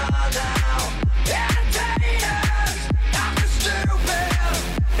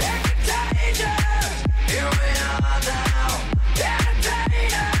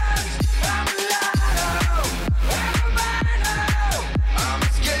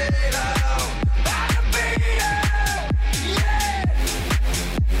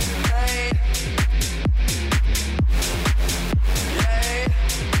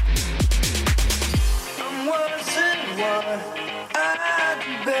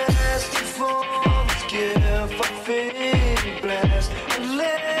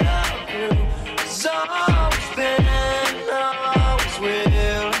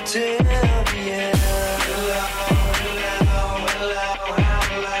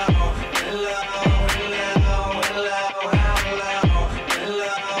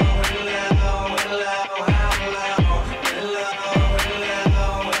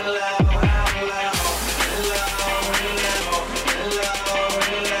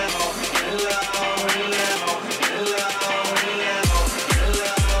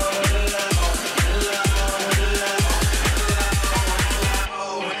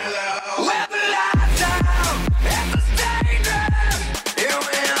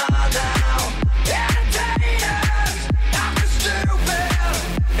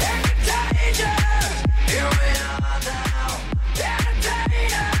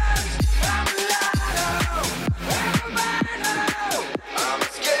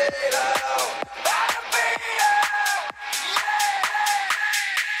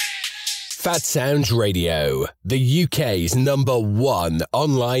 Fat Sounds Radio, the UK's #1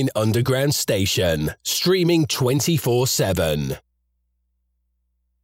 online underground station, streaming 24/7.